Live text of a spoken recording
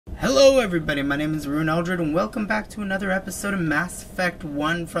Hello everybody, my name is Rune Eldred and welcome back to another episode of Mass Effect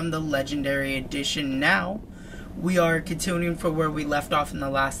 1 from the Legendary Edition. Now, we are continuing from where we left off in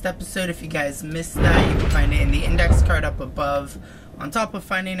the last episode. If you guys missed that, you can find it in the index card up above. On top of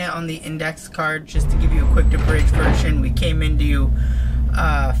finding it on the index card, just to give you a quick abridged version, we came into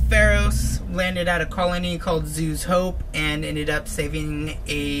Feros, landed at a colony called Zoo's Hope, and ended up saving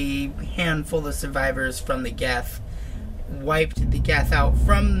a handful of survivors from the Geth. Wiped the Geth out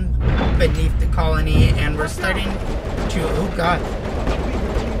from beneath the colony, and we're starting to, oh god,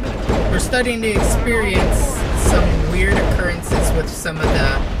 we're starting to experience some weird occurrences with some of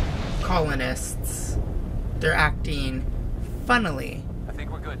the colonists. They're acting funnily. I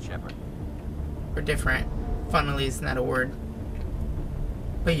think we're good, Shepard. Or different. Funnily is not a word,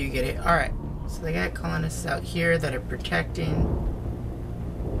 but you get it. Alright, so they got colonists out here that are protecting.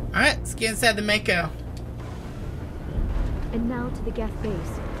 Alright, let's get inside the Mako. And now to the Geth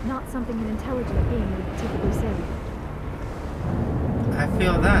base. Not something an intelligent being would typically say. I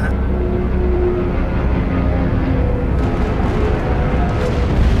feel that.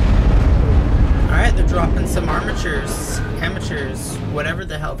 Alright, they're dropping some amateurs, whatever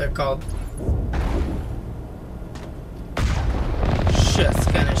the hell they're called.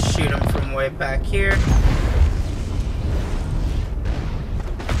 Just gonna shoot them from way back here.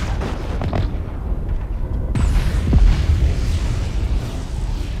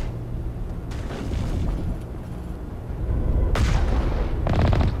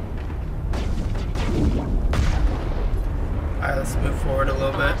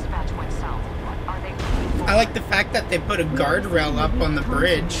 I like the fact that they put a guardrail up on the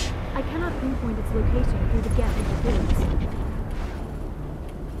bridge. I cannot pinpoint its location through the Geth interference.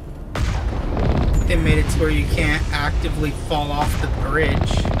 They made it to where you can't actively fall off the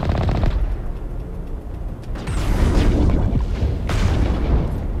bridge.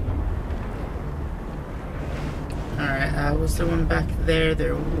 Alright, was there one back there?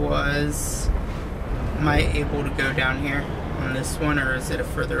 There was. Am I able to go down here on this one, or is it a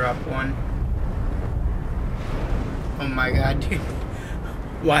further up one? Oh my god, dude.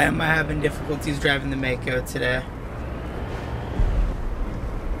 Why am I having difficulties driving the Mako today?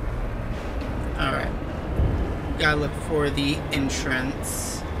 Alright. Gotta look for the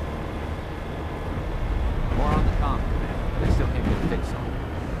entrance. More on the comm, Commander. They still can't get a fix on it.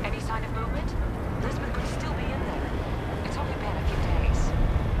 Any sign of movement? Lisbeth could still be in there. It's only been a few days.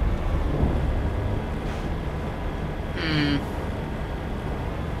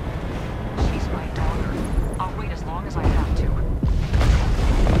 She's my daughter. I'll wait as long as I have to.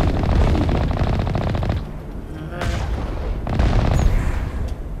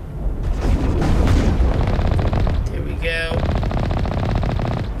 There we go.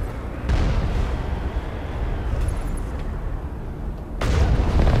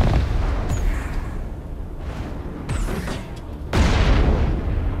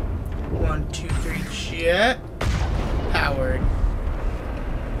 One, two, three, jet. Powered.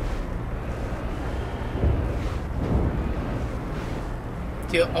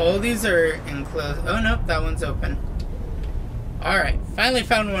 Dude, all these are enclosed. Oh, nope, that one's open. Alright, finally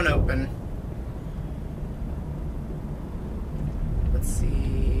found one open. Let's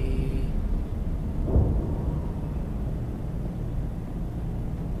see.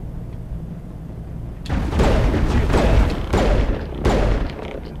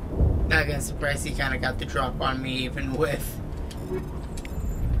 Not gonna surprise he kind of got the drop on me, even with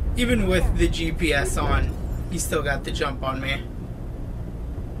the GPS on. He still got the jump on me.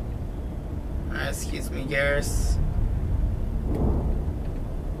 Excuse me, Garrus.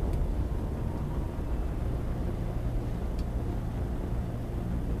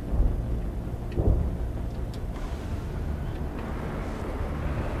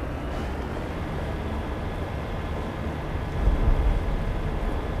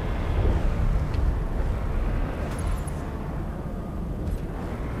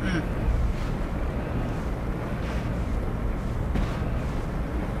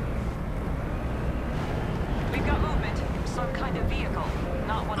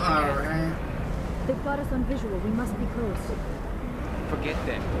 They've got us on visual. We must be close. Forget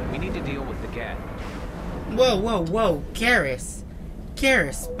that. We need to deal with the Geth. Whoa, whoa, whoa. Garrus.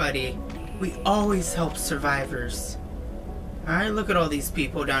 Garrus, buddy. We always help survivors. Alright, look at all these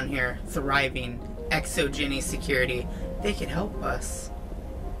people down here. Thriving. ExoGeni security. They can help us.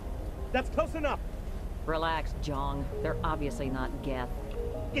 That's close enough. Relax, Jong. They're obviously not Geth.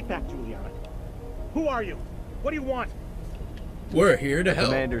 Get back, Juliana. Who are you? What do you want? We're here to help.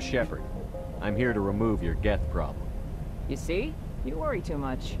 Commander Shepard. I'm here to remove your Geth problem. You see? You worry too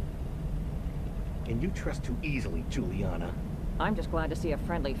much. And you trust too easily, Juliana. I'm just glad to see a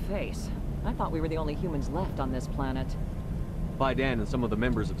friendly face. I thought we were the only humans left on this planet. Baidan and some of the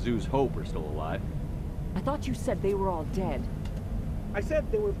members of Zoo's Hope are still alive. I thought you said they were all dead. I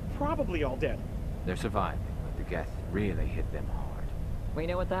said they were probably all dead. They're surviving, but the Geth really hit them hard. We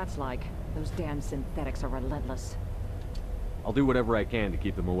know what that's like. Those damn synthetics are relentless. I'll do whatever I can to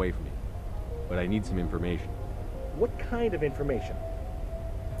keep them away from me. But I need some information. What kind of information?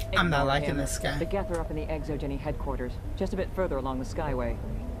 I'm not Ignore liking him. this guy. The Geth are up in the ExoGeni Headquarters, just a bit further along the Skyway.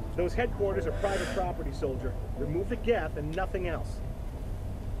 Those headquarters are private property, soldier. Remove the Geth and nothing else.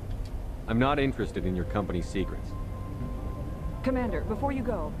 I'm not interested in your company's secrets. Commander, before you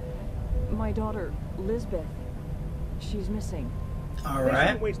go, my daughter, Lisbeth, she's missing. All Please right.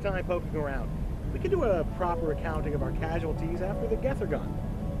 don't waste time poking around. We can do a proper accounting of our casualties after the Geth are gone.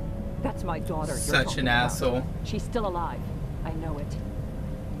 That's my daughter. you're Such talking an about. asshole. She's still alive. I know it.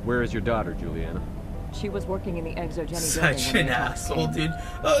 Where is your daughter, Juliana? She was working in the ExoGeni Such building when an we attacked. asshole, dude.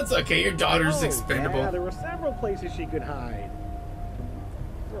 Oh, it's okay. Your daughter's expendable. Yeah, there were several places she could hide.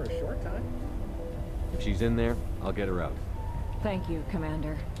 For a short time. If she's in there, I'll get her out. Thank you,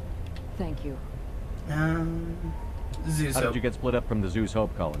 Commander. Thank you. Zeus. How did you get split up from the Zoo's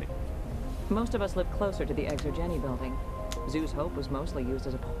Hope colony? Most of us lived closer to the ExoGeni building. Zoo's Hope was mostly used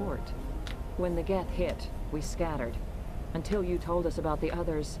as a port. When the Geth hit, we scattered. Until you told us about the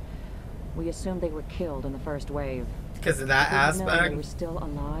others, we assumed they were killed in the first wave. Because of that If we'd known aspect? they were still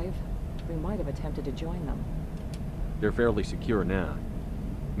alive, we might have attempted to join them. They're fairly secure now.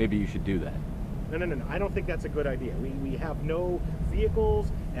 Maybe you should do that. No. I don't think that's a good idea. We have no vehicles,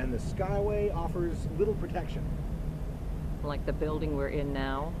 and the Skyway offers little protection. Like the building we're in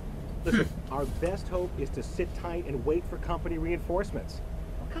now. Listen, our best hope is to sit tight and wait for company reinforcements.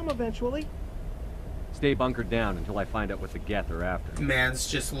 They'll come eventually. Stay bunkered down until I find out what the Geth are after. Man's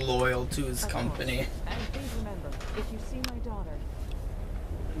just loyal to his company. And please remember, if you see my daughter...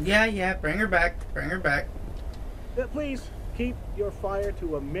 Yeah, bring her back. Bring her back. Please, keep your fire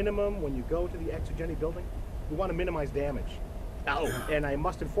to a minimum when you go to the ExoGeni building. We want to minimize damage. Oh, and I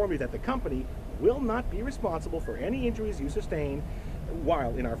must inform you that the company will not be responsible for any injuries you sustain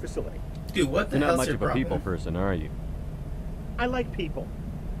while in our facility. Dude, what the You're not hell's much your of a problem? people person, are you? I like people.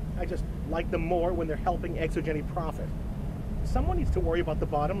 I just like them more when they're helping ExoGeni profit. Someone needs to worry about the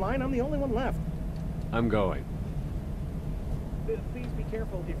bottom line. I'm the only one left. I'm going. Please be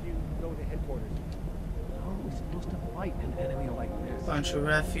careful if you go to headquarters. How are we supposed to fight an enemy like this? Bunch of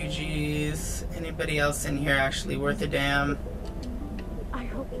refugees. Anybody else in here actually worth a damn? I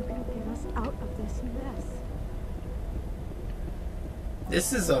hope you can get us out of this mess.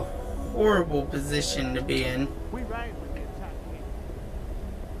 This is a horrible position to be in. We ride with the attack wing.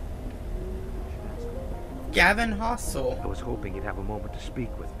 Gavin Hossel. I was hoping you'd have a moment to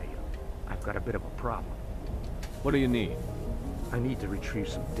speak with me. I've got a bit of a problem. What do you need? I need to retrieve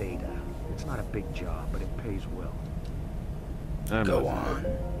some data. It's not a big job, but it pays well. I'm Go listening.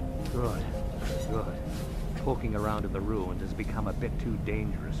 on. Good. Poking around in the ruins has become a bit too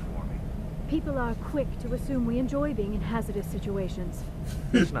dangerous for me. People are quick to assume we enjoy being in hazardous situations.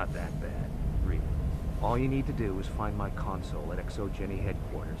 It's not that bad, really. All you need to do is find my console at ExoGeni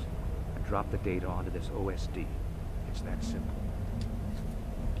Headquarters and drop the data onto this OSD. It's that simple.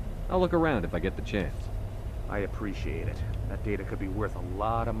 I'll look around if I get the chance. I appreciate it. That data could be worth a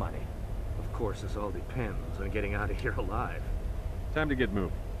lot of money. Of course, this all depends on getting out of here alive. Time to get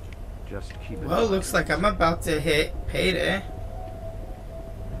moving. Just keep it. Well, looks like I'm about to hit payday.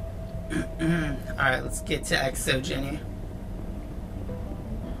 Alright, let's get to ExoGeni.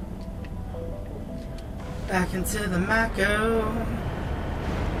 Back into the Mako.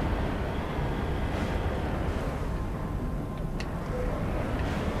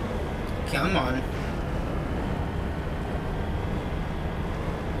 Come on.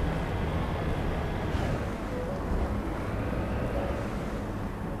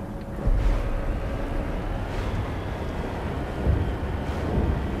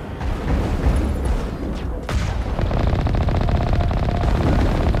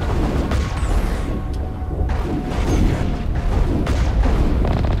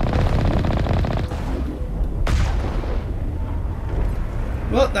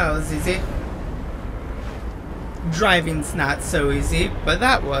 Well, that was easy. Driving's not so easy, but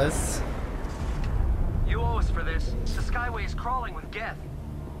that was. You owe us for this. The Skyway is crawling with Geth.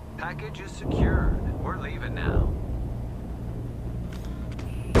 Package is secured. We're leaving now.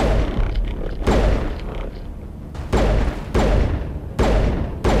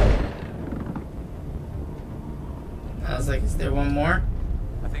 I was like, is there one more?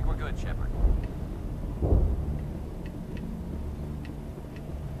 I think we're good, Shepard.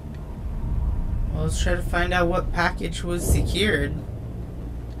 Well, let's try to find out what package was secured.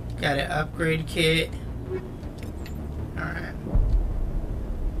 Got an upgrade kit. Alright.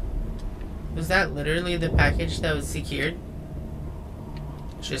 Was that literally the package that was secured?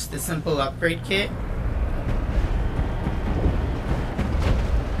 Just the simple upgrade kit?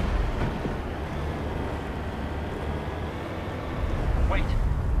 Wait.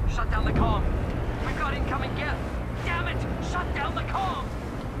 Shut down the comm. We've got incoming Geth. Damn it! Shut down the comm!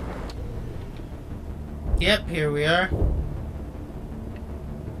 Yep, here we are.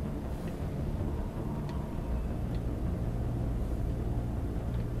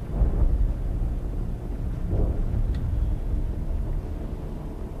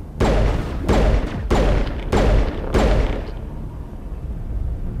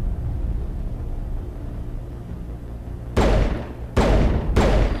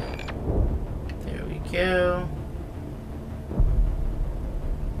 There we go.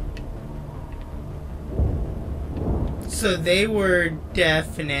 So they were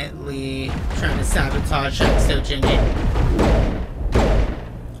definitely trying to sabotage ExoGeni.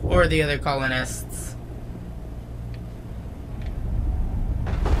 Or the other colonists.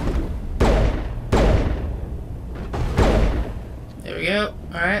 There we go.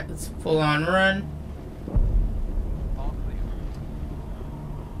 Alright, let's full on run. All clear.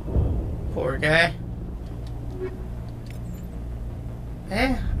 Poor guy.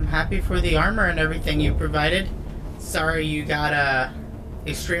 Hey, I'm happy for the armor and everything you provided. Sorry you got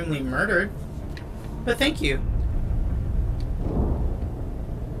extremely murdered, but thank you.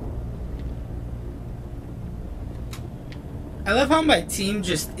 I love how my team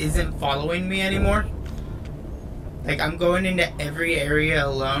just isn't following me anymore. Like, I'm going into every area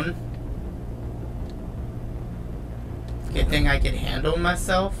alone. Good thing I can handle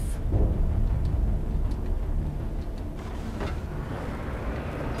myself.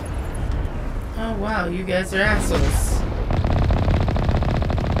 Oh wow, you guys are assholes.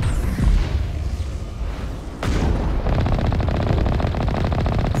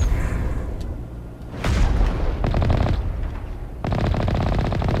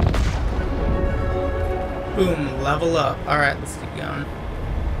 Boom, level up. Alright, let's keep going.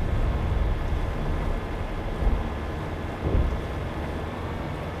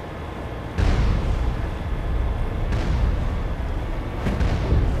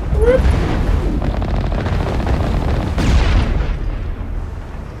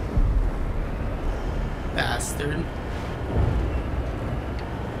 Bastard.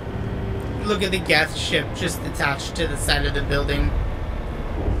 Look at the Geth ship just attached to the side of the building.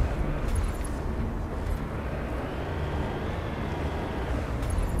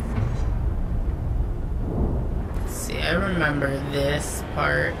 See, I remember this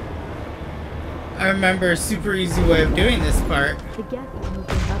part. I remember a super easy way of doing this part. The Geth have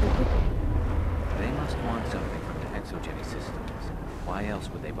moved in rather quickly. They must want something from the ExoGeni systems. Why else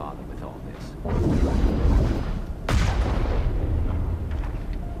would they bother with all this?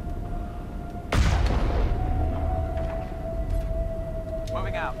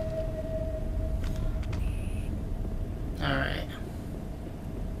 Moving out. Alright.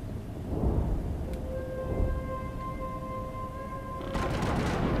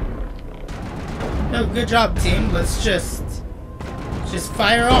 Oh, good job, team. Let's just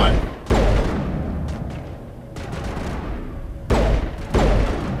fire on.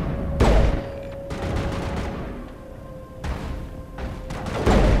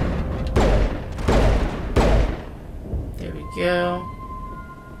 There we go.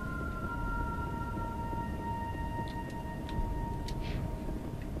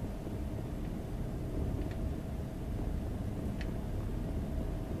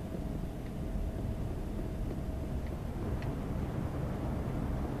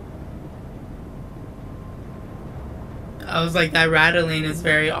 I was like, that rattling is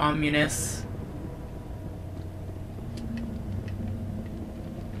very ominous.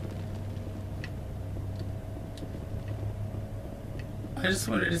 I just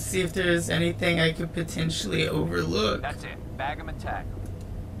wanted to see if there's anything I could potentially overlook. That's it. Bag 'em and tag 'em.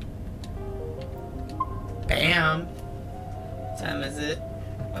 Bam. What time is it?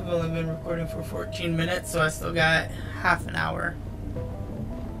 I've only been recording for 14 minutes, so I still got half an hour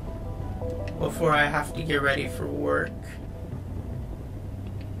before I have to get ready for work.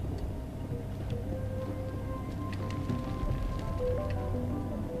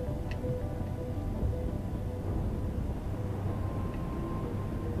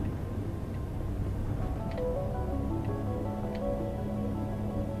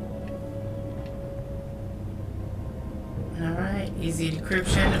 Alright, easy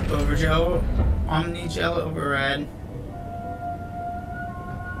decryption, overgel, omni-gel override.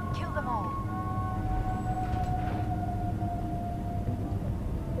 Kill them all.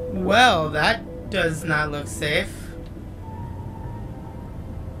 Well, that does not look safe.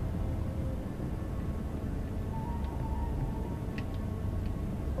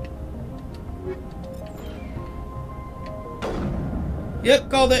 Yep,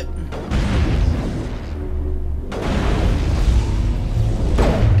 called it.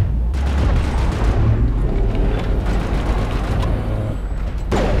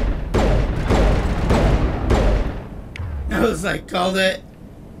 I was like, called it.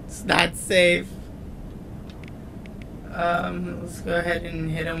 It's not safe. Let's go ahead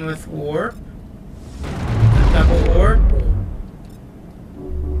and hit him with warp. Double warp.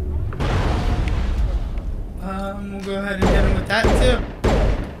 We'll go ahead and hit him with that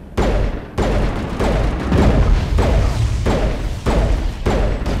too.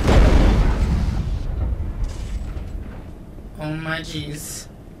 Oh my jeez.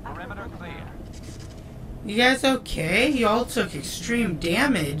 Perimeter clear. You guys okay? Y'all took extreme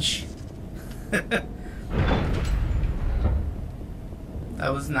damage. That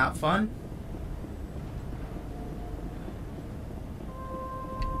was not fun.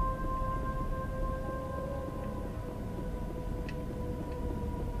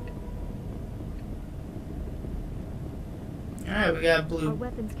 Alright, we got a Our blue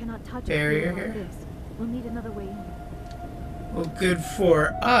weapons cannot touch barrier a field like here. this. We'll need another way in. Well, good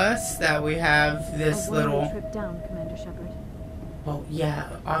for us that we have this A one-way little... trip down, Commander Shepard. Well, yeah,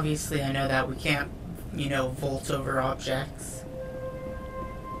 obviously I know that we can't, you know, vault over objects.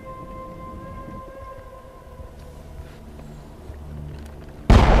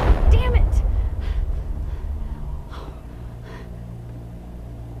 Damn it!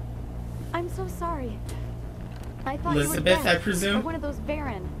 I'm so sorry. I thought Elizabeth, you were I Geth, presume? or one of those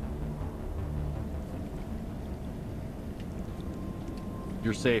Baron.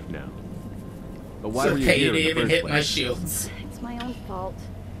 You're safe now. But why It's were you okay, here you in the didn't even first hit place? my shields. It's my own fault.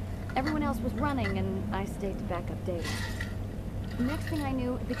 Everyone else was running, and I stayed to back up Dave. Next thing I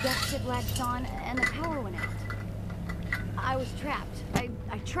knew, the Geth ship latched on, and the power went out. I was trapped. I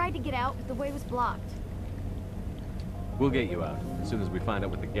tried to get out, but the way was blocked. We'll get you out as soon as we find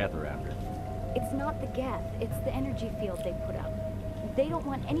out what the Geth are after. It's not the Geth, it's the energy field they put up. They don't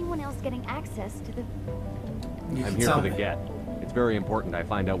want anyone else getting access to the... You I'm can here tell for the me. Geth. It's very important I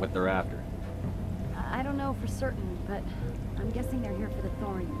find out what they're after. I don't know for certain, but I'm guessing they're here for the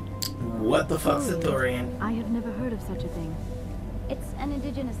Thorium. What the fuck's a Thorian? I have never heard of such a thing. It's an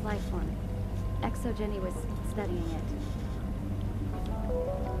indigenous life form. ExoGeni was studying it.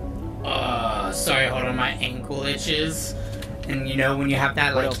 Sorry, hold on, my ankle itches. And you know, when you have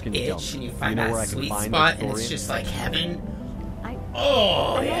that What like else can you tell itch me? and you Do find you know where I that can sweet find spot this and it's Thorian? just like heaven. I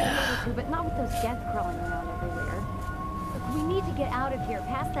Oh, might yeah. be able to, but not with those Geth crawling around everywhere. Look, we need to get out of here,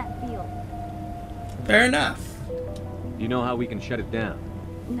 past that field. Fair enough. Do you know how we can shut it down?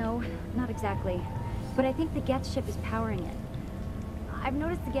 No, not exactly. But I think the Geth ship is powering it. I've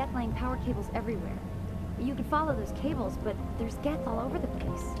noticed the Geth laying power cables everywhere. You could follow those cables, but there's Geth all over the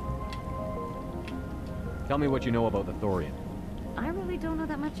place. Tell me what you know about the Thorian. I really don't know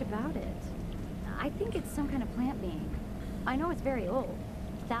that much about it. I think it's some kind of plant being. I know it's very old.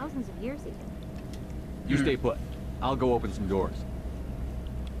 Thousands of years even. You stay put. I'll go open some doors.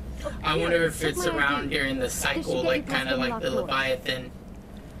 I wonder if it's Check my around ID. during the This should cycle, get like you past kind of the like locked the doors. Leviathan.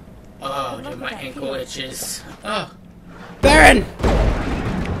 Oh, Good dude, luck my with that ankle field. itches. Oh. Baron!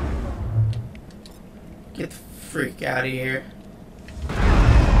 Get the freak out of here.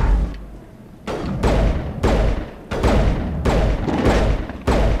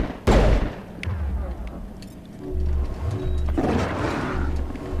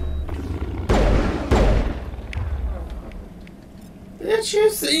 It's your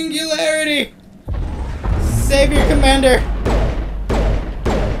singularity! Save your commander!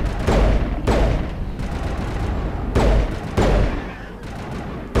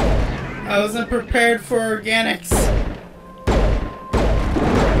 I wasn't prepared for organics.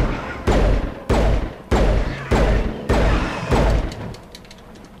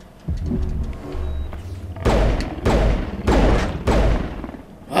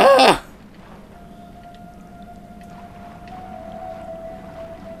 Ah!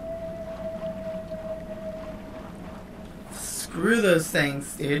 Screw those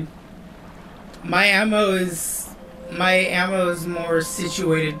things, dude. My ammo is more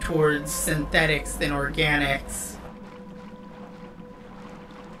situated towards synthetics than organics.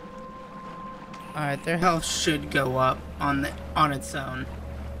 Alright, their health should go up on its own.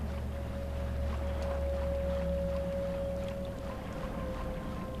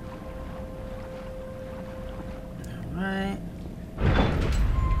 Alright.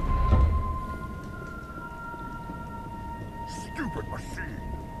 Stupid machine.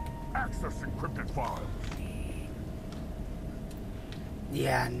 Access encrypted files.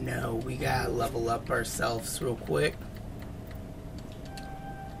 Yeah, no, we gotta level up ourselves real quick.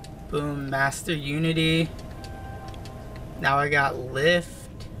 Boom, Master Unity. Now I got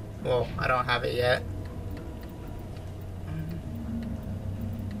Lift. Well, I don't have it yet.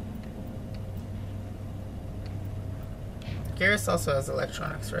 Garrus also has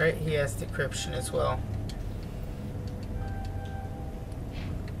electronics, right? He has decryption as well.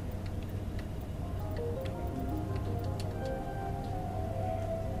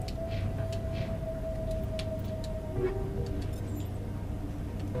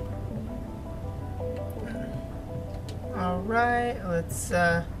 Alright, let's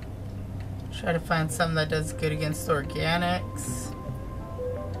try to find something that does good against organics.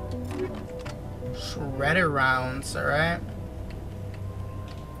 Shredder rounds, alright.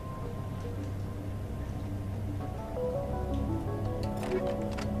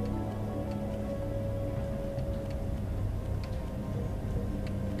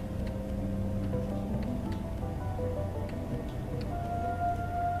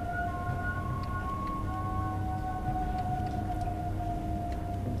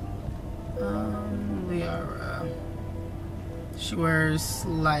 Liara. She wears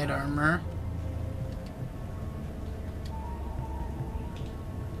light armor.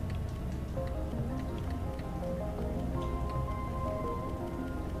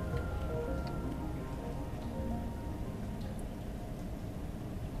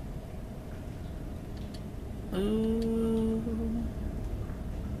 Ooh.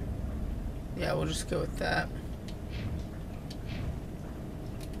 Yeah, we'll just go with that.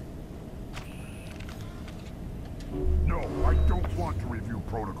 No, I don't want to review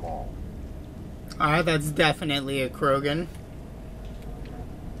protocol. Alright, that's definitely a Krogan.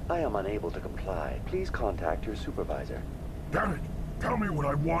 I am unable to comply. Please contact your supervisor. Damn it! Tell me what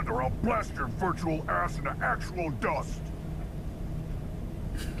I want or I'll blast your virtual ass into actual dust!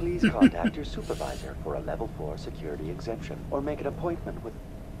 Please contact your supervisor for a level 4 security exemption, or make an appointment with...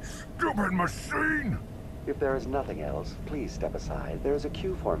 Stupid machine! If there is nothing else, please step aside. There is a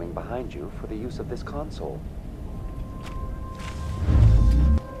queue forming behind you for the use of this console.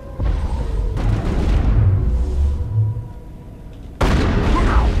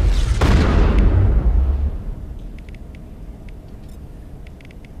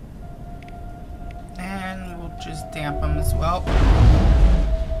 And we'll just damp them as well.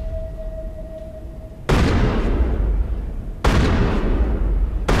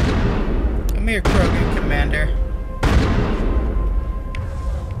 Come here, Krogan Commander.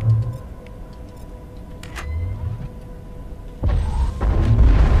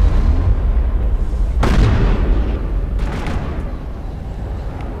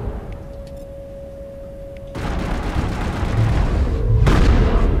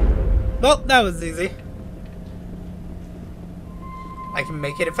 Well, that was easy. I can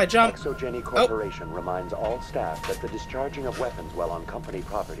make it if I jump. ExoGeni Corporation reminds all staff that the discharging of weapons while on company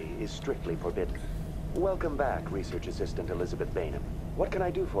property is strictly forbidden. Welcome back, Research Assistant Elizabeth Bainham. What can I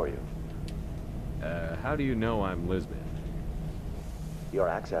do for you? How do you know I'm Lisbeth? Your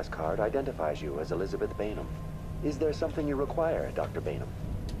access card identifies you as Elizabeth Bainham. Is there something you require, Dr. Bainham?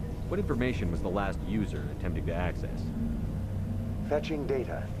 What information was the last user attempting to access? Fetching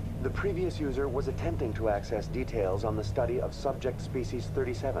data. The previous user was attempting to access details on the study of subject species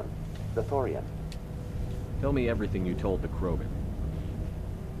 37, the Thorian. Tell me everything you told the Krogan.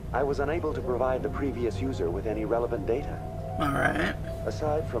 I was unable to provide the previous user with any relevant data. Alright.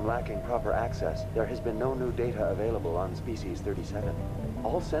 Aside from lacking proper access, there has been no new data available on species 37.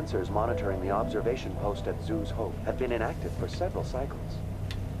 All sensors monitoring the observation post at Zoo's Hope have been inactive for several cycles.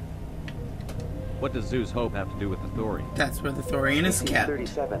 What does Zoo's Hope have to do with the Thorian? That's where the Thorian is Species kept.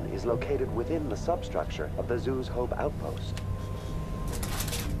 37 is located within the substructure of the Zoo's Hope outpost.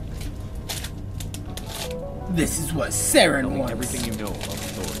 This is what Saren Tell me wants. everything you know about the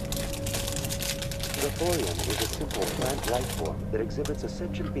Thorian. The Thorian is a simple plant life form that exhibits a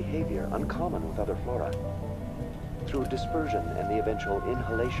sentient behavior uncommon with other flora. Through dispersion and the eventual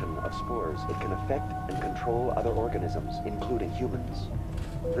inhalation of spores, it can affect and control other organisms, including humans.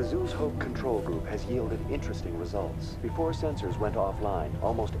 The Zoo's Hope control group has yielded interesting results. Before sensors went offline,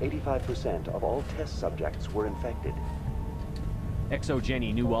 almost 85% of all test subjects were infected.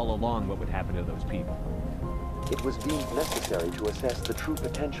 ExoGeni knew all along what would happen to those people. It was deemed necessary to assess the true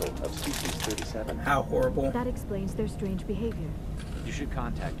potential of species 37. How horrible. That explains their strange behavior. You should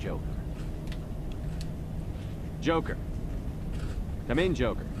contact Joker. Joker. Come in,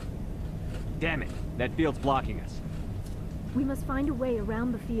 Joker. Damn it, that field's blocking us. We must find a way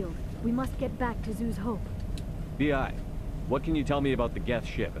around the field. We must get back to Zoo's Hope. BI, What can you tell me about the Geth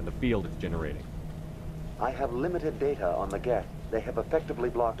ship and the field it's generating? I have limited data on the Geth. They have effectively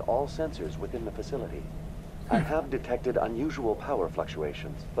blocked all sensors within the facility. I have detected unusual power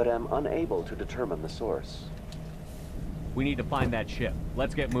fluctuations, but am unable to determine the source. We need to find that ship.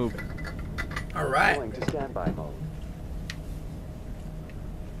 Let's get moving. All right. Going to standby mode.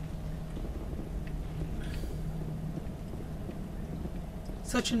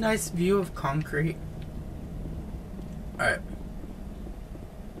 Such a nice view of concrete. All right.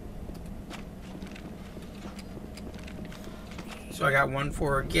 So I got one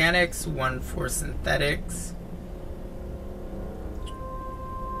for organics, one for synthetics.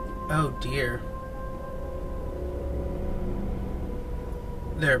 Oh dear.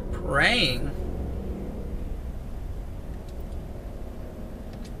 They're praying.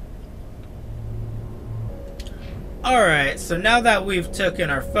 Alright, so now that we've taken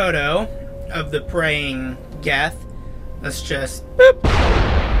our photo of the praying Geth, let's just boop.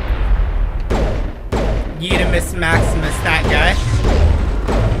 Yeetimus Maximus, that guy.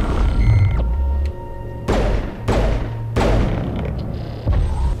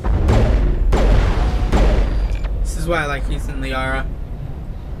 This is why I like using Liara.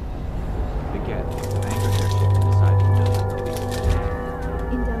 The Geth have anchored their ship inside the building.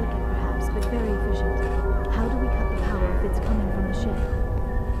 Indelicate perhaps, but very efficient. How do we cut the power if it's coming from the ship?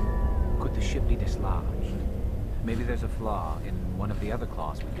 Could the ship be dislodged? Maybe there's a flaw in one of the other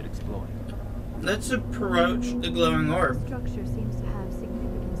claws we could exploit. Let's approach the glowing orb. The structure seems to have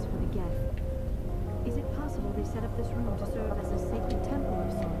significance for the Geth. Is it possible they set up this room to serve as a sacred temple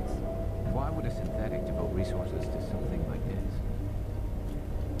of sorts? Why would a synthetic devote resources to something like this?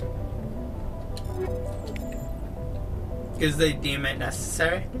 Because they deem it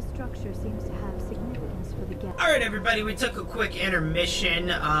necessary. This structure seems to have significance for the Geth. Alright everybody, we took a quick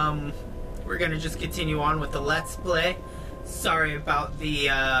intermission. We're gonna just continue on with the Let's Play. Sorry about the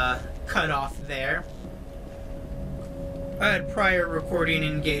cut off there. I had prior recording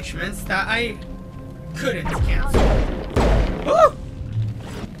engagements that I couldn't cancel. Woo!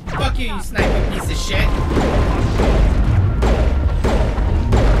 Fuck you, you sniping piece of shit.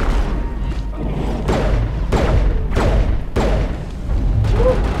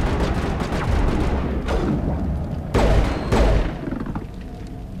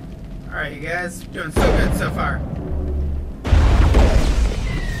 Alright, you guys, doing so good so far.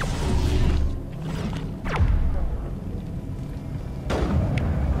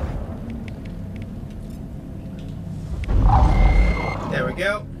 There we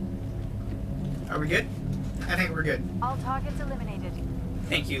go. Are we good? I think we're good. All targets eliminated.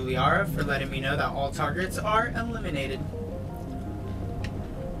 Thank you, Liara, for letting me know that all targets are eliminated.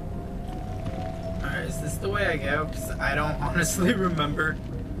 Alright, is this the way I go? Because I don't honestly remember.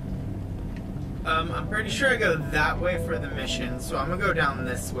 I'm pretty sure I go that way for the mission, so I'm gonna go down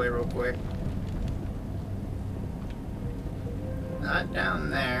this way real quick. Not down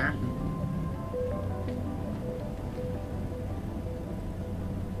there.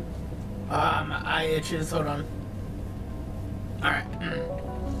 My eye itches, hold on. Alright.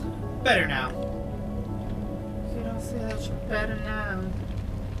 Better now. You don't say that you're better now.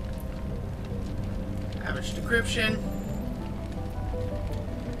 Average decryption.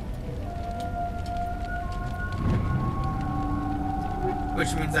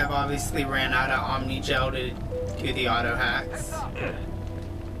 Which means I've obviously ran out of Omni Gel to do the auto hacks.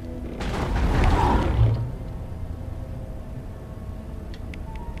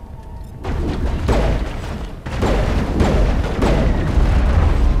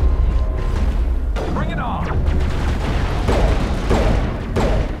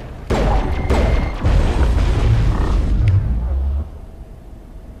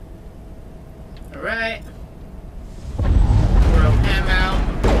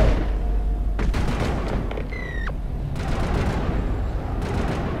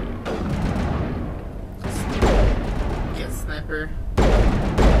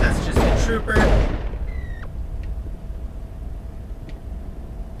 That's just a trooper.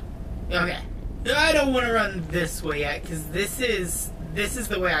 Okay. I don't want to run this way yet, because this is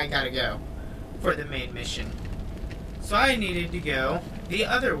the way I gotta go for the main mission. So I needed to go the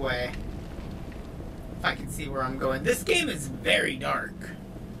other way. If I can see where I'm going. This game is very dark.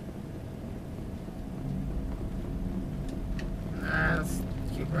 Let's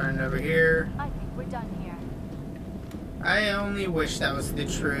keep running over here. I think we're done here. I only wish that was the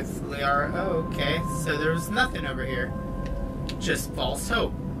truth, Liara. Oh, okay. So there was nothing over here. Just false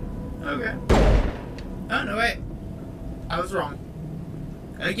hope. Okay. Oh, no, wait. I was wrong.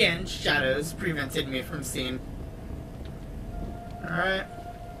 Again, shadows prevented me from seeing. Alright.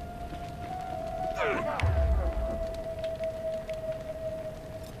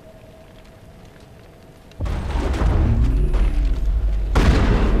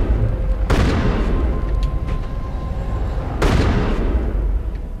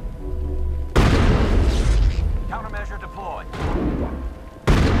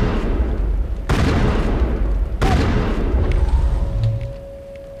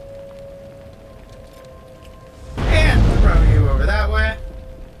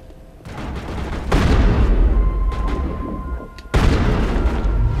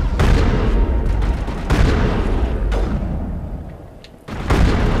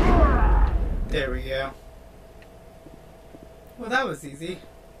 was easy.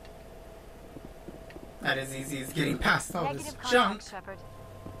 Not as easy as getting past all this Negative junk. contact, Shepard.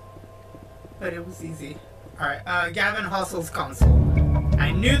 But it was easy. Alright, Gavin Hostle's console.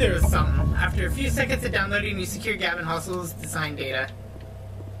 I knew there was something. After a few seconds of downloading, you secure Gavin Hostle's design data.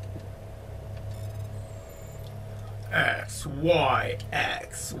 X, Y,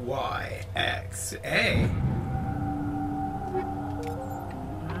 X, Y, X, A.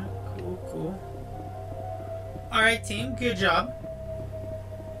 Cool, cool. Alright, team, good job.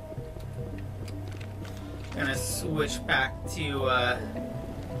 Gonna switch back to,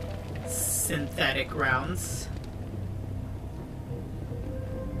 synthetic rounds.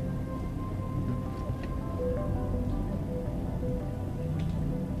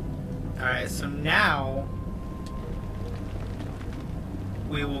 Alright, so now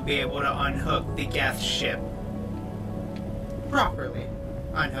we will be able to unhook the Geth ship. Properly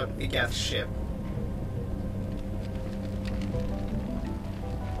unhook the Geth ship.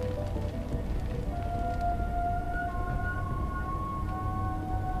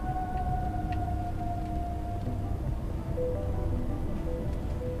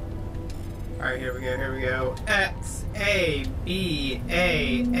 Alright, here we go. X, A, B,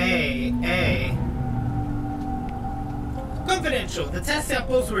 A. Confidential. The test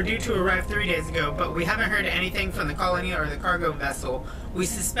samples were due to arrive 3 days ago, but we haven't heard anything from the colony or the cargo vessel. We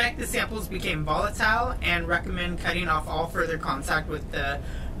suspect the samples became volatile and recommend cutting off all further contact with the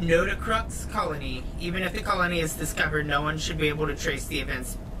Nodacrux colony. Even if the colony is discovered, no one should be able to trace the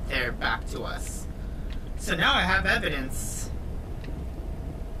events there back to us. So now I have evidence.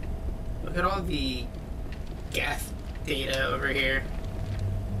 Look at all the Geth data over here.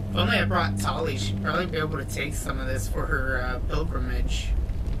 If only I brought Tali, she'd probably be able to take some of this for her pilgrimage.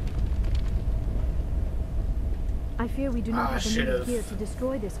 I fear we do not have the means here to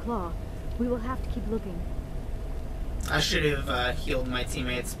destroy this claw. We will have to keep looking. I should have healed my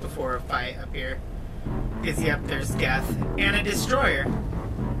teammates before a fight up here. Because, yep, there's Geth and a destroyer.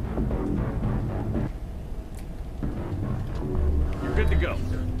 You're good to go.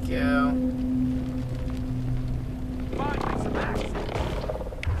 Go. Fine, some action.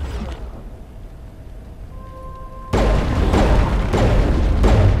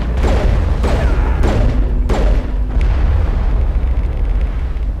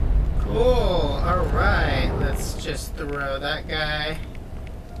 Cool. Alright, let's just throw that guy.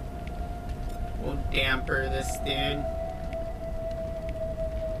 We'll damper this dude.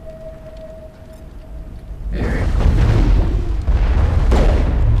 There.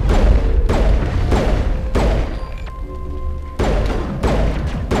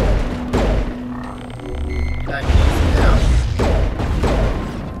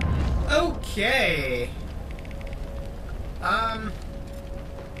 Okay.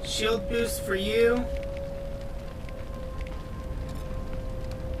 Shield boost for you.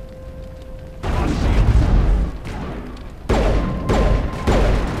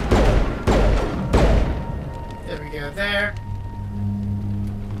 There we go there.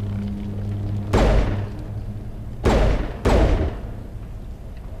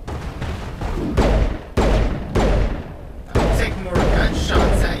 I'll take more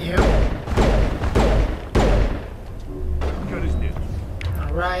gunshots at you.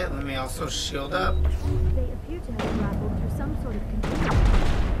 Alright, let me also shield up. They appear to have grappled through some sort of container.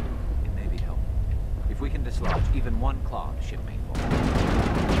 It may be helpful. If we can dislodge even one claw, the ship may fall.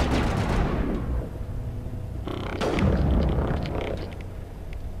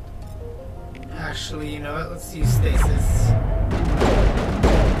 Actually, you know what? Let's use stasis.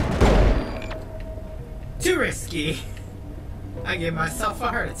 Too risky. I gave myself a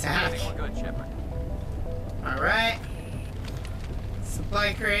heart attack. We're good, Shepard. Alright.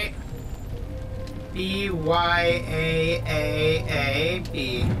 Supply crate. B-Y-A-A-A-B.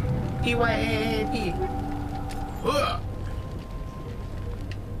 B-Y-A-A-B. Ugh.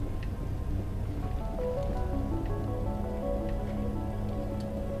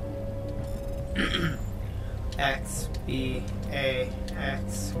 X, B, A,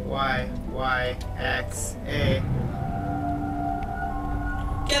 X, Y, Y, X, A.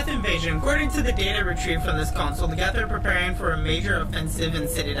 Geth invasion. According to the data retrieved from this console, the Geth are preparing for a major offensive in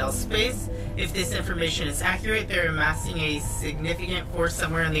Citadel space. If this information is accurate, they're amassing a significant force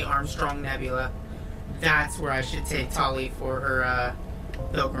somewhere in the Armstrong Nebula. That's where I should take Tali for her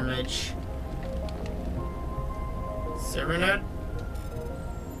pilgrimage. Server node.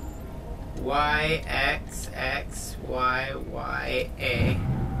 Y, X, X, Y, Y, A.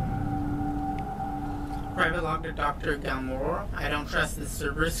 Private log to Dr. Galmore. I don't trust the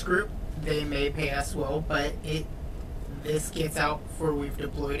Cerberus group. They may pay us well, but this gets out before we've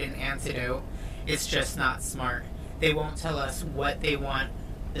deployed an antidote. It's just not smart. they won't tell us what they want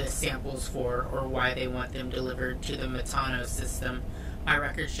the samples for or why they want them delivered to the Metano system. My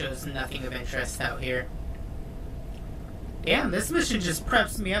record shows nothing of interest out here. Damn, this mission just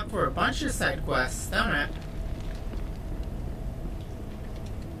preps me up for a bunch of side quests, don't it?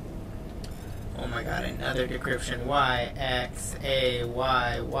 Oh my god, another decryption. Y, X, A,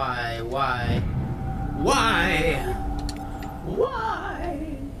 Y, Y, Y. Why?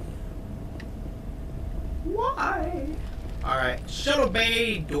 Why? Why? Alright, shuttle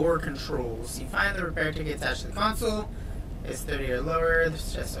bay door controls. You find the repair ticket attached to the console. It's 30 or lower. This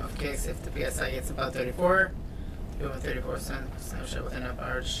is just off case if the PSI gets about 34. Do a 34 snapshot with enough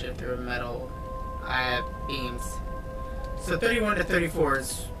power to shift through metal beams. So 31 to 34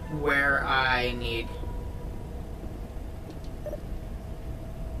 is where I need.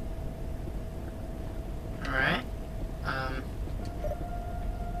 Alright.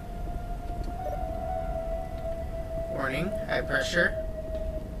 Warning, high pressure.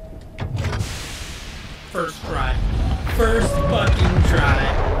 First try. First fucking try.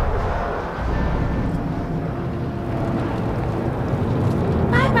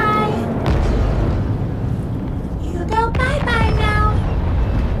 Bye-bye. You go bye-bye now.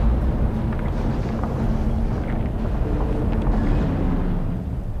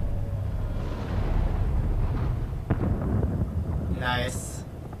 Nice.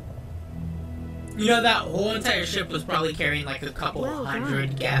 You know, that whole entire ship was probably carrying like a couple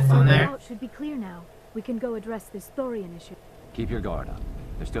hundred Geth on there. The route should be clear now. We can go address this Thorian issue. Keep your guard up.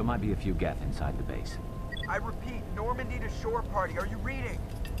 There still might be a few Geth inside the base. I repeat, Normandy to shore party. Are you reading?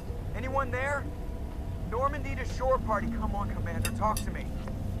 Anyone there? Normandy to shore party. Come on, Commander, talk to me.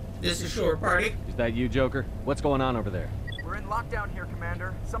 This is shore party. Is that you, Joker? What's going on over there? We're in lockdown here,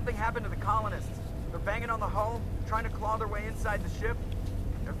 Commander. Something happened to the colonists. They're banging on the hull, trying to claw their way inside the ship.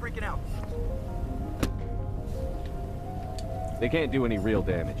 They're freaking out. They can't do any real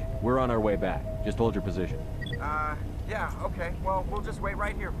damage. We're on our way back. Just hold your position. Yeah, okay. Well, we'll just wait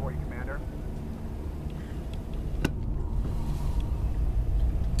right here for you, Commander.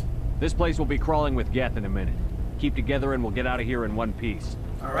 This place will be crawling with Geth in a minute. Keep together and we'll get out of here in one piece.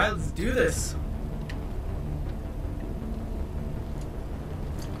 Alright, let's do this.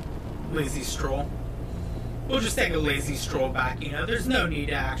 Lazy stroll. We'll just take a lazy stroll back, you know. There's no need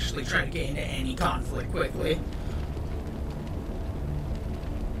to actually try to get into any conflict quickly.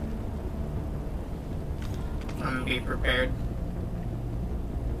 I'm gonna be prepared.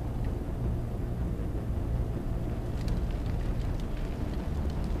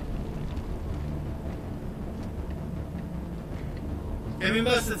 I mean,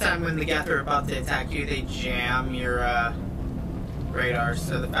 most of the time when the Geth are about to attack you, they jam your radar.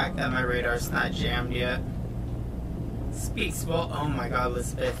 So the fact that my radar's not jammed yet speaks well. Oh my god,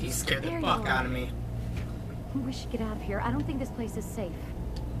 Elizabeth, you scared the fuck out of me. We should get out of here. I don't think this place is safe.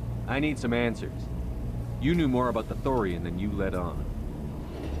 I need some answers. You knew more about the Thorian than you let on.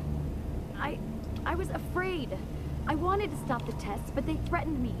 I was afraid. I wanted to stop the tests, but they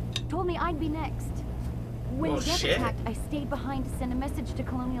threatened me. Told me I'd be next. When the Geth attacked, I stayed behind to send a message to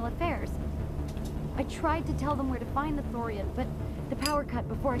Colonial Affairs. I tried to tell them where to find the Thorian, but the power cut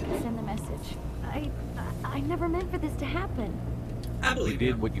before I could send the message. I never meant for this to happen. I believe you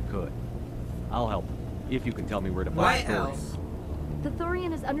did what you could. I'll help if you can tell me where to find the Thorian. The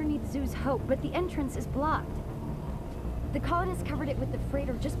Thorian is underneath Zoo's Hope, but the entrance is blocked. The colonists covered it with the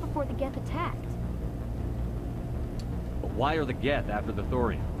freighter just before the Geth attacked. But why are the Geth after the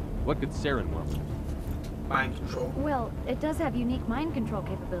Thorian? What could Saren want? Mind control. Well, it does have unique mind control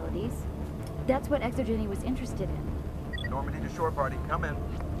capabilities. That's what ExoGeni was interested in. Normandy to shore party, come in.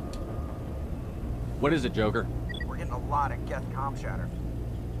 What is it, Joker? We're getting a lot of Geth comm chatter.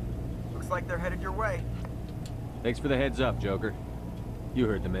 Looks like they're headed your way. Thanks for the heads up, Joker. You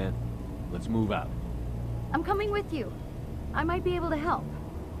heard the man. Let's move out. I'm coming with you. I might be able to help.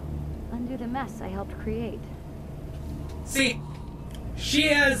 Undo the mess I helped create. See, she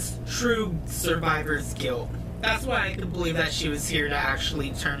has true survivor's guilt. That's why I could believe that she was here to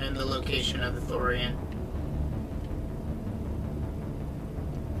actually turn in the location of the Thorian.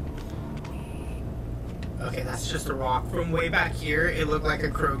 Okay, that's just a rock. From way back here, it looked like a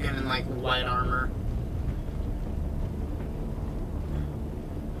Krogan in like white armor.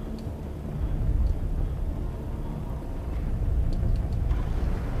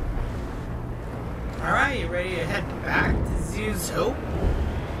 Alright, you ready to head back to Zoo's Hope?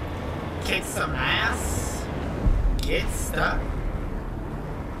 Kick some ass? Get stuck?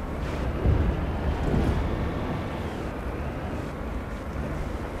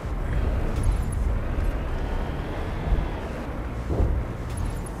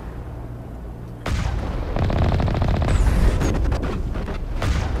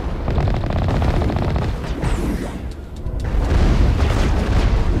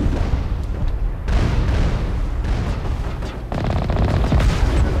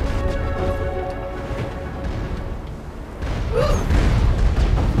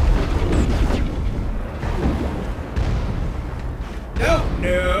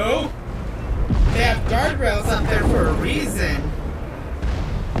 guardrails up there for a reason.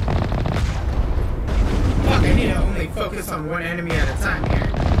 Fuck, I need to only focus on one enemy at a time here.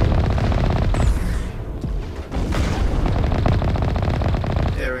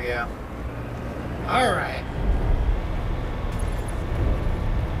 There we go. Alright.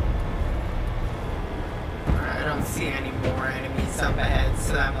 I don't see any more enemies up ahead,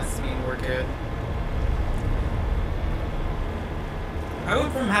 so that must mean we're good. I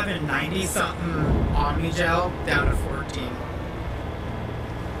went from having 90-something Omni-Gel down to 14.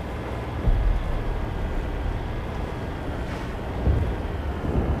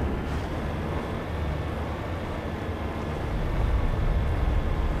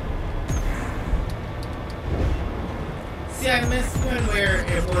 See, I missed when we're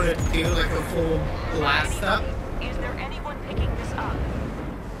able to do like a full blast up. Is there anyone picking this up?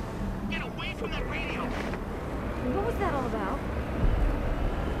 Get away from that radio! What was that all about?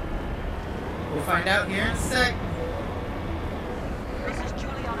 We'll find out here in a sec. This is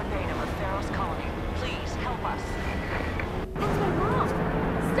Juliana Bainham of Feros Colony. Please help us. That's my mom!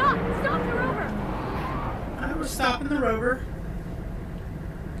 Stop! Stop the rover! Alright, we're stopping the rover.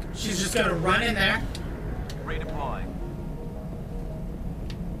 She's just gonna run in there. Redeploy.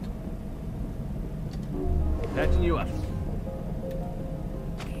 Patching you up.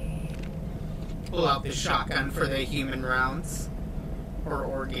 Pull out the shotgun for the human rounds. Or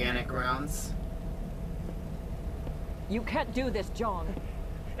organic rounds. You can't do this, John.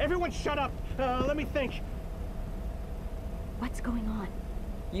 Everyone shut up! Let me think. What's going on?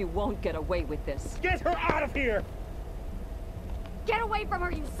 You won't get away with this. Get her out of here! Get away from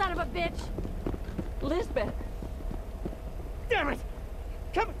her, you son of a bitch! Lisbeth! Damn it!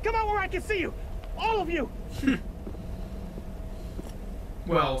 Come out where I can see you! All of you!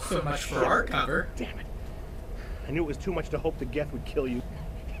 Well, so much for our cover. Damn it. I knew it was too much to hope the Geth would kill you.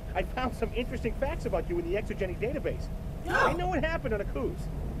 I found some interesting facts about you in the ExoGeni database. Oh. I know what happened on a cruise.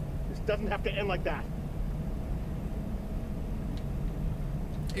 This doesn't have to end like that.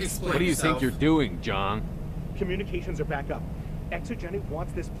 Explain What do you yourself. think you're doing, John? Communications are back up. ExoGeni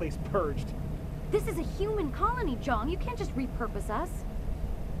wants this place purged. This is a human colony, Jong. You can't just repurpose us.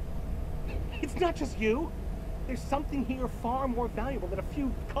 It's not just you. There's something here far more valuable than a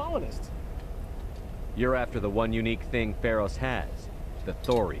few colonists. You're after the one unique thing Feros has, the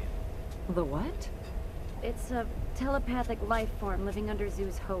thorium. The what? It's a telepathic life form living under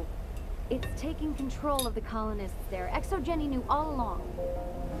Zoo's Hope. It's taking control of the colonists there. ExoGeni knew all along.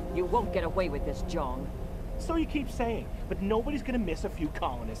 You won't get away with this, John. So you keep saying, but nobody's gonna miss a few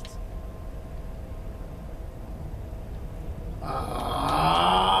colonists.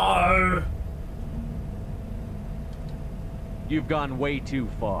 You've gone way too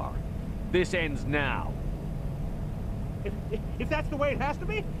far. This ends now. If that's the way it has to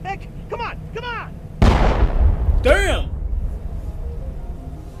be, heck, come on, come on! Damn!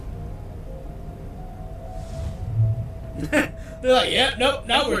 They're like, yeah, nope,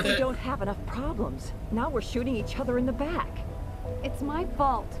 not worth We it. don't have enough problems. Now we're shooting each other in the back. It's my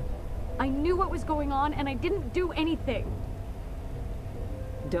fault. I knew what was going on and I didn't do anything.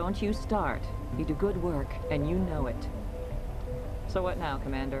 Don't you start. You do good work, and you know it. So what now,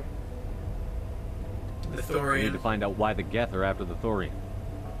 Commander? The We need thorium. to find out why the Geth are after the thorium.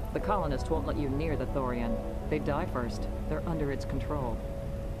 The colonists won't let you near the thorium. They die first. They're under its control.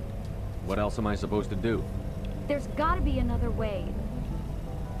 What else am I supposed to do? There's gotta be another way.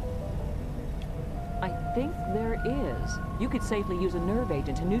 I think there is. You could safely use a nerve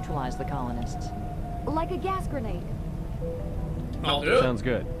agent to neutralize the colonists. Like a gas grenade. I'll do it. Sounds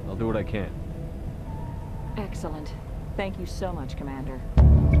good. I'll do what I can. Excellent. Thank you so much, Commander.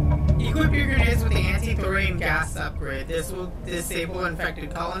 Equip your grenades with the anti-thorium gas upgrade. This will disable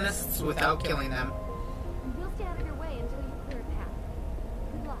infected colonists without killing them. We'll stay out of your way until you clear a path.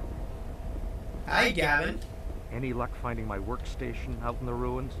 Good luck. Hi, Gavin. Any luck finding my workstation out in the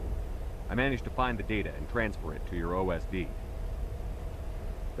ruins? I managed to find the data and transfer it to your OSD.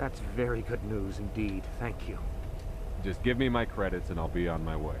 That's very good news indeed. Thank you. Just give me my credits and I'll be on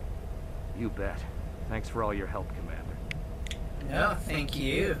my way. You bet. Thanks for all your help, Commander. No, thank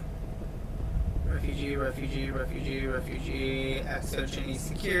you. Refugee, ExoGeni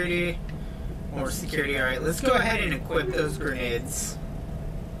security. More security. Alright, let's go ahead and equip those grenades.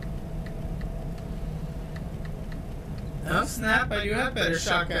 Oh snap, I do have better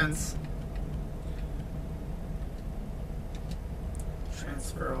shotguns.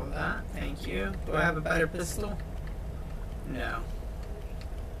 Transfer all that, thank you. Do I have a better pistol? No.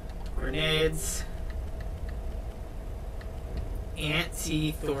 Grenades.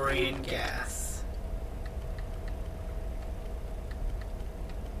 Anti-thorium gas.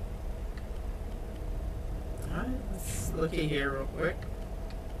 Alright, let's look at here real quick.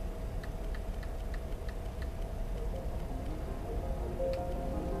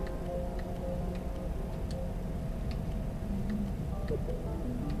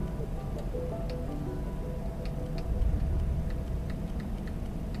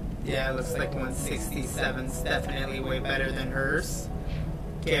 Yeah, it looks like 167's definitely way better than hers.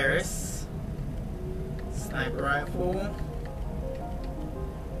 Garrus. Sniper rifle.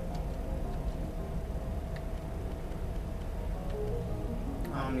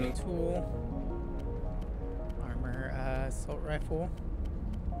 Omni tool. Armor assault rifle.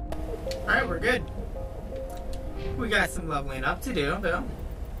 Alright, we're good. We got some leveling up to do, though.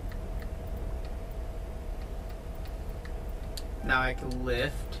 Now I can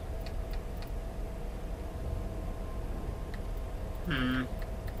lift.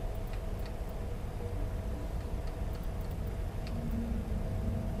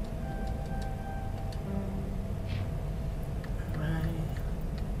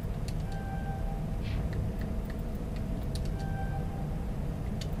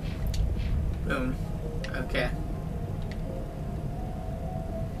 Boom. Okay.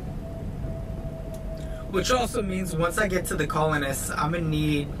 Which also means once I get to the colonists, I'm gonna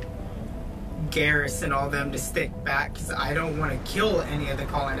need Garrus and all them to stick back because I don't want to kill any of the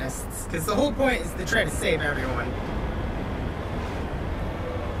colonists. Because the whole point is to try to save everyone.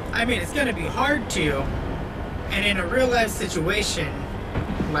 I mean, it's gonna be hard to, and in a real life situation,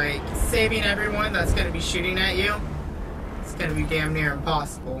 like saving everyone that's gonna be shooting at you, it's gonna be damn near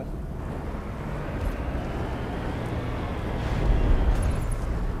impossible.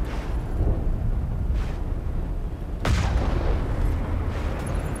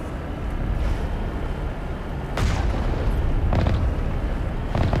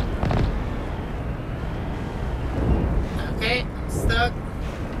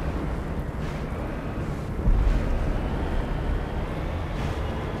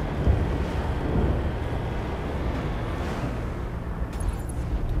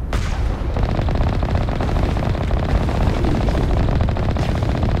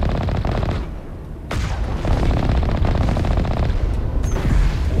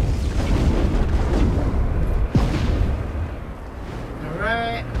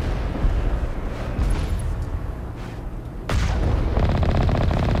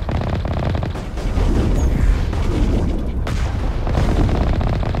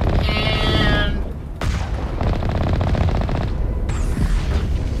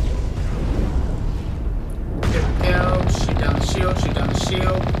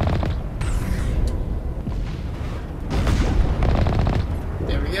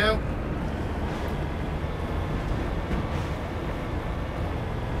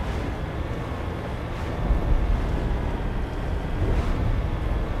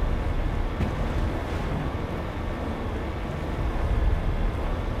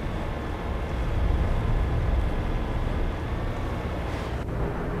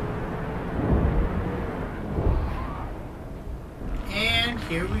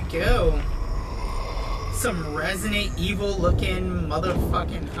 Here we go. Some Resident Evil looking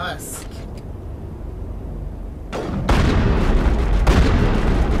motherfucking husk.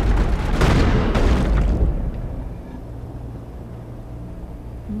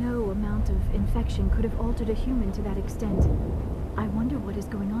 No amount of infection could have altered a human to that extent. I wonder what is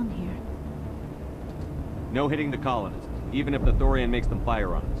going on here. No hitting the colonists, even if the Thorian makes them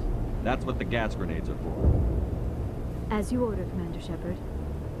fire on us. That's what the gas grenades are for. As you order, Commander Shepard.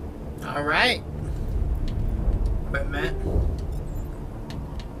 Alright. Equipment.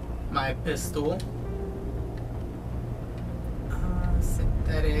 My pistol.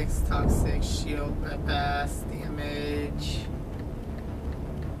 Synthetics, toxic, shield, bypass, damage.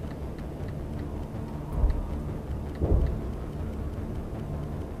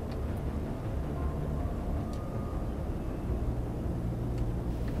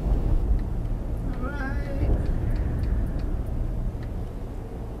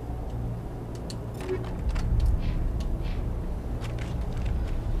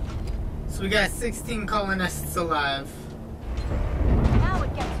 We got 16 colonists alive. Now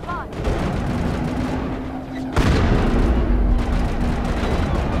it gets fun.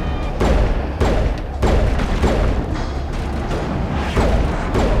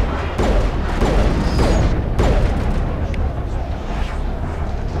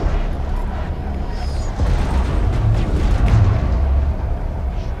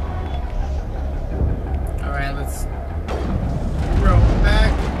 Alright, let's roll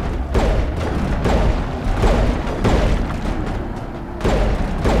back.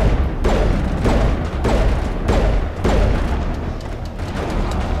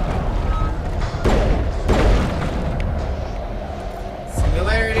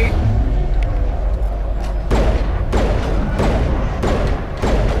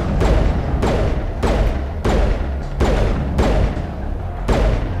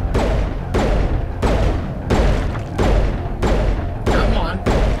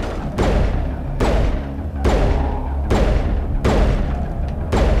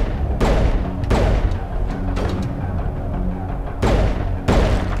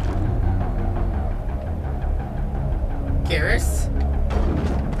 Garrus?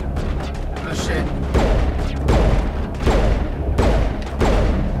 Oh shit.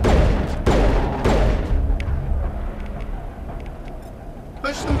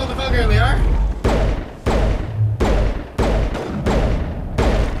 Push the motherfucker, Liara.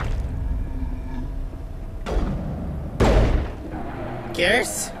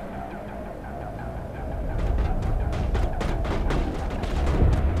 Garrus?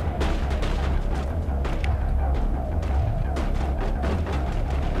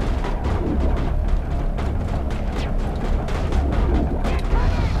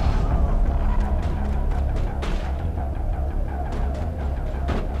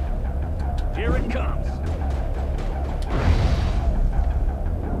 Here it comes.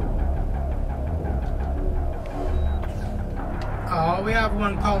 Oh, we have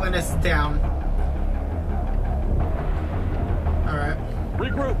one colonist down. Alright.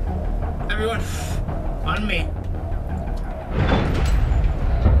 Regroup! Everyone, on me.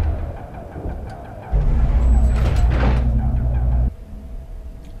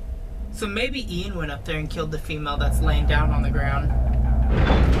 So maybe Ian went up there and killed the female that's laying down on the ground.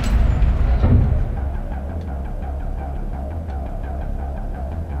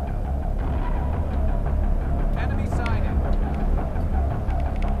 Enemy sighted.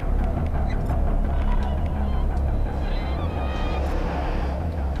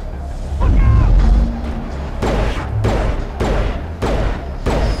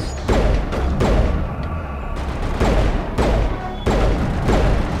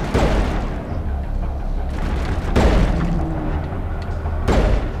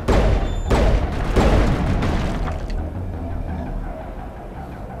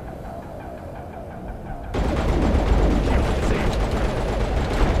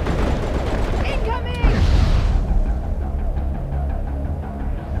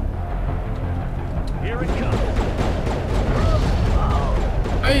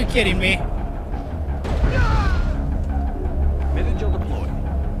 Are you kidding me? Mid-engine deployed.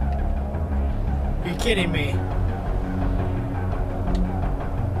 You're kidding me.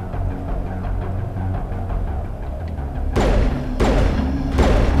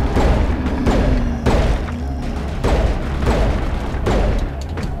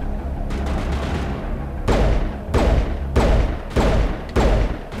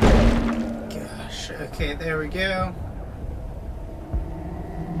 Gosh, okay, there we go.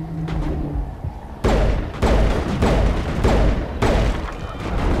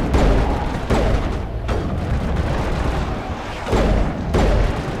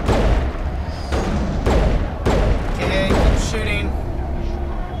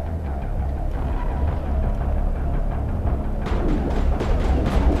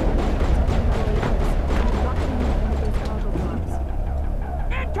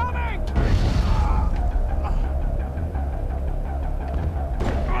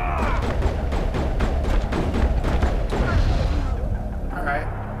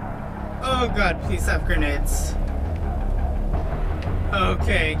 Oh god, please have grenades.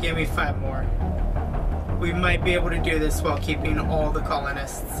 Okay, give me 5 more. We might be able to do this while keeping all the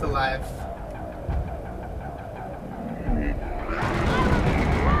colonists alive.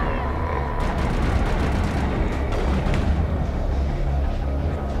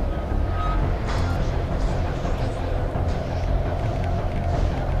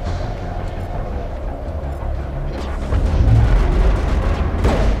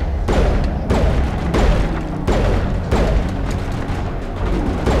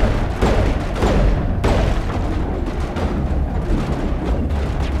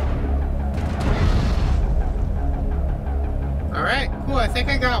 I think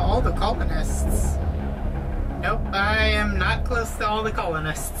I got all the colonists. Nope, I am not close to all the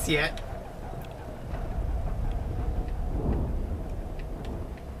colonists yet.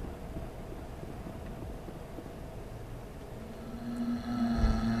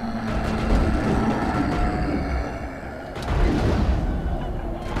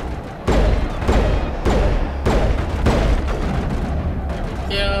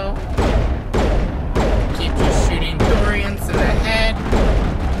 Yo. Keep just shooting Thorians in the head.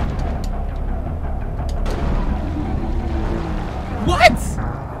 What?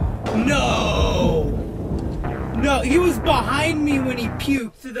 No! No, he was behind me when he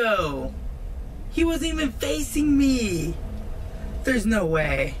puked, though. He wasn't even facing me. There's no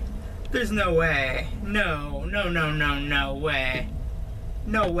way. There's no way. No, no, no, no, no way.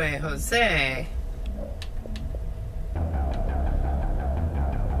 No way, Jose.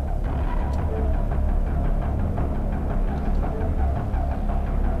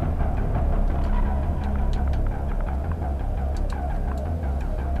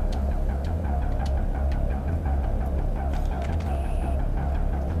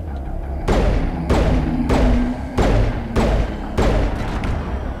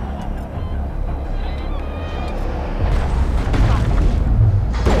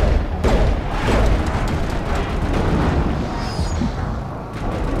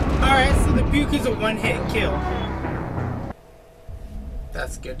 one-hit kill.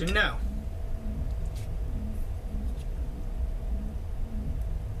 That's good to know.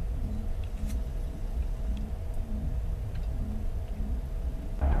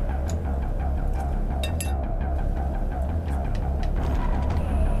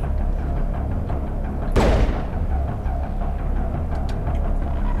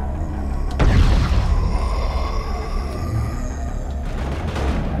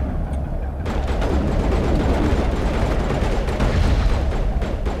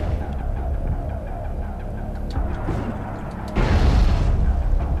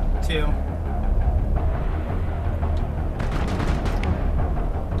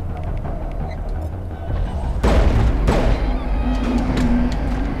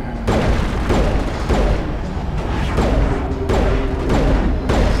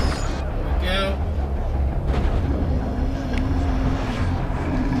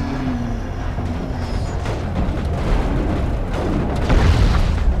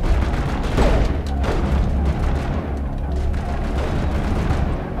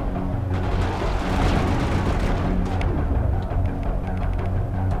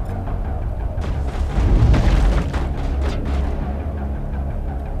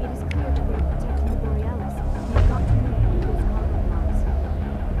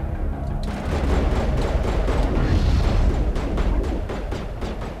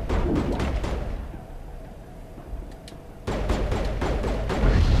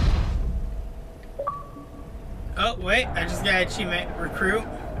 Wait, I just got achievement recruit.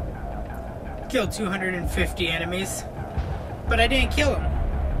 Killed 250 enemies. But I didn't kill them.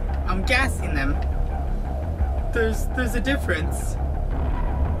 I'm gassing them. There's a difference.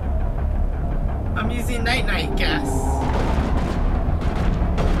 I'm using night gas.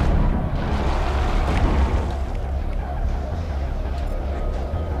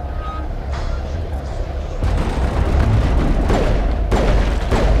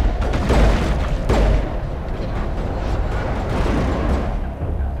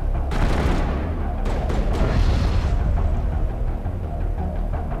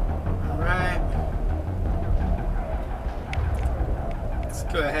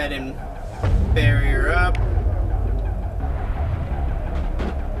 Go ahead and barrier up.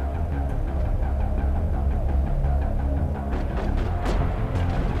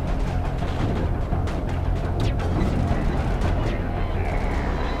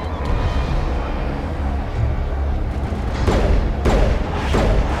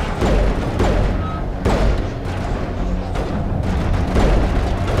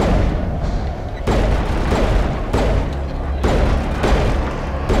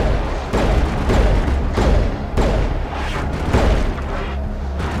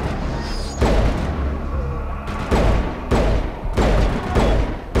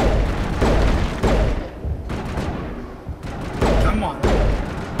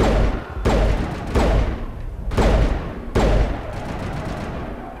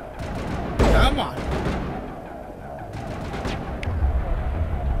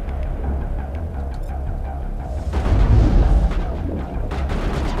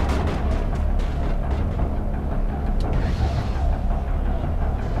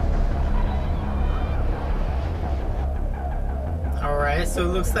 So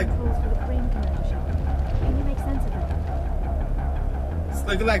it looks like Can you make sense of it? it's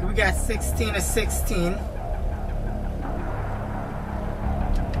looking like we got 16 of 16.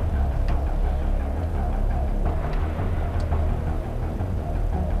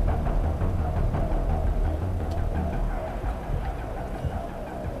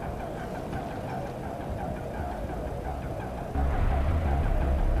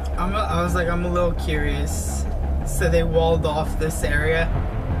 I'm a little curious. So they walled off this area.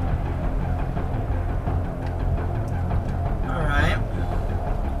 Alright.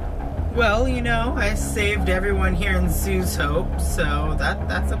 Well, you know, I saved everyone here in Zeus Hope, so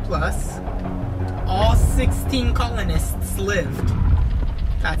that's a plus. All 16 colonists lived.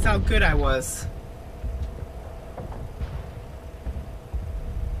 That's how good I was.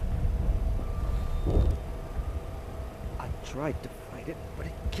 I tried to fight it, but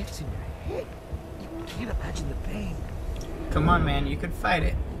it gets in your head. You can't imagine the pain. Come on, man, you can fight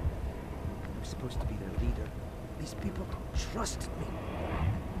it. I'm supposed to be their leader. These people trusted me.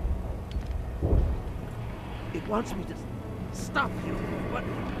 It wants me to stop you, but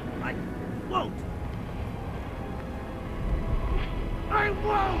I won't. I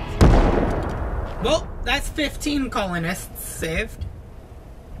won't! Well, that's 15 colonists saved.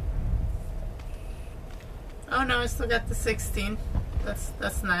 Oh no, I still got the 16.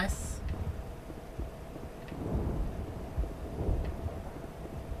 That's nice.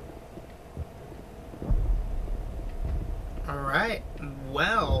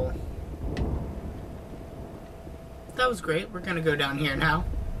 was great. We're gonna go down here now.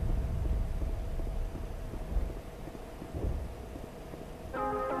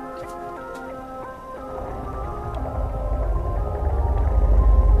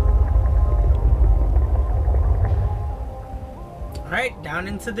 Alright, down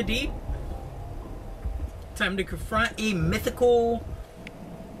into the deep. Time to confront a mythical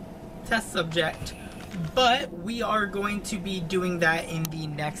test subject. But we are going to be doing that in the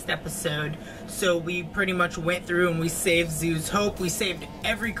next episode. So we pretty much went through and we saved Zoo's Hope. We saved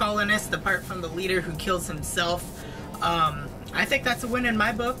every colonist apart from the leader who kills himself. I think that's a win in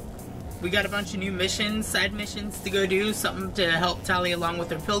my book. We got a bunch of new missions, side missions to go do. Something to help tally along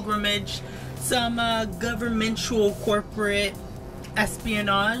with our pilgrimage. Some governmental corporate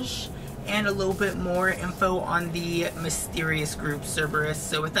espionage. And a little bit more info on the mysterious group Cerberus.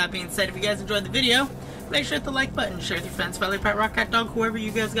 So with that being said, if you guys enjoyed the video, make sure to hit the like button, share with your friends, family, pet, rock, cat, dog, whoever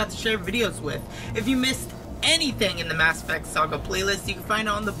you guys got to share videos with. If you missed anything in the Mass Effect Saga playlist, you can find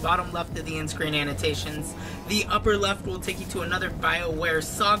it on the bottom left of the in-screen annotations. The upper left will take you to another BioWare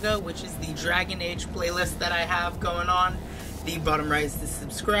Saga, which is the Dragon Age playlist that I have going on. The bottom right is to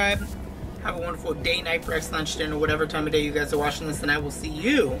subscribe. Have a wonderful day, night, breakfast, lunch, dinner, whatever time of day you guys are watching this, and I will see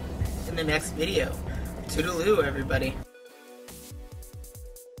you in the next video. Toodaloo, everybody.